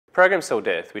Programmed cell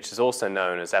death, which is also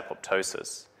known as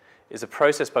apoptosis, is a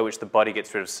process by which the body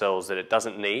gets rid of cells that it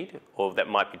doesn't need or that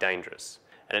might be dangerous.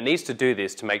 And it needs to do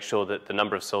this to make sure that the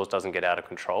number of cells doesn't get out of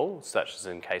control, such as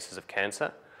in cases of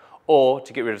cancer, or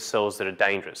to get rid of cells that are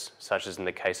dangerous, such as in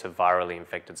the case of virally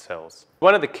infected cells.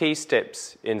 One of the key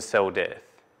steps in cell death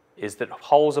is that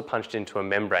holes are punched into a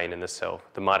membrane in the cell,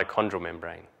 the mitochondrial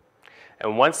membrane.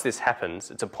 And once this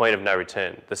happens, it's a point of no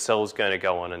return. The cell's going to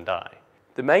go on and die.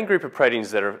 The main group of proteins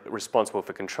that are responsible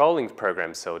for controlling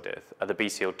programmed cell death are the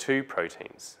BCL2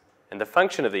 proteins. And the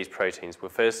function of these proteins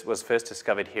was first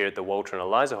discovered here at the Walter and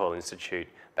Eliza Hall Institute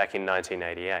back in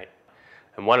 1988.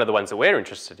 And one of the ones that we're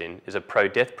interested in is a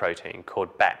pro-death protein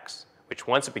called BAX, which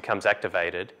once it becomes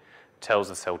activated, tells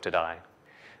the cell to die.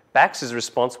 BAX is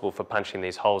responsible for punching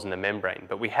these holes in the membrane,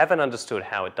 but we haven't understood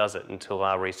how it does it until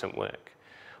our recent work.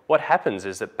 What happens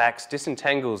is that BAX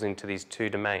disentangles into these two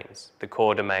domains, the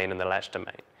core domain and the latch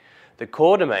domain. The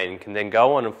core domain can then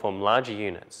go on and form larger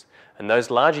units, and those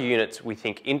larger units we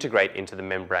think integrate into the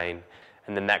membrane,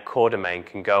 and then that core domain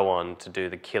can go on to do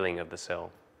the killing of the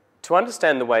cell. To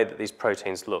understand the way that these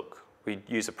proteins look, we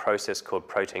use a process called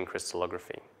protein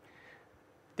crystallography.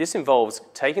 This involves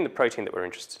taking the protein that we're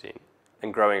interested in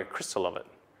and growing a crystal of it.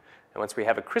 And once we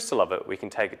have a crystal of it, we can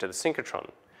take it to the synchrotron.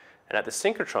 And at the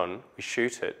synchrotron, we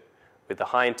shoot it with the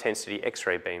high-intensity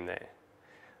X-ray beam there.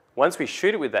 Once we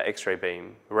shoot it with that X-ray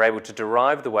beam, we're able to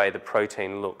derive the way the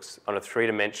protein looks on a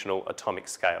three-dimensional atomic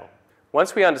scale.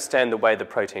 Once we understand the way the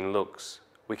protein looks,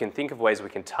 we can think of ways we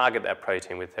can target that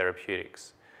protein with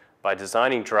therapeutics by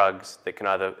designing drugs that can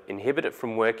either inhibit it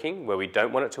from working where we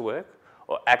don't want it to work,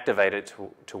 or activate it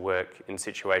to work in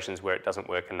situations where it doesn't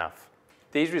work enough.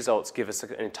 These results give us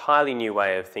an entirely new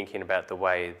way of thinking about the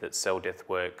way that cell death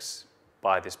works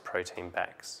by this protein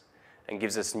BAX, and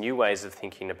gives us new ways of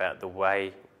thinking about the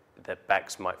way that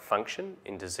BAX might function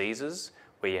in diseases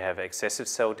where you have excessive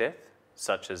cell death,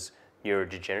 such as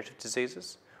neurodegenerative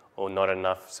diseases, or not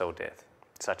enough cell death,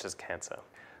 such as cancer.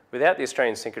 Without the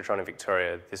Australian Synchrotron in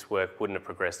Victoria, this work wouldn't have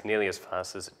progressed nearly as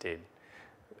fast as it did.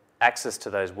 Access to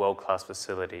those world-class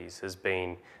facilities has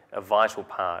been a vital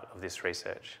part of this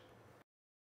research.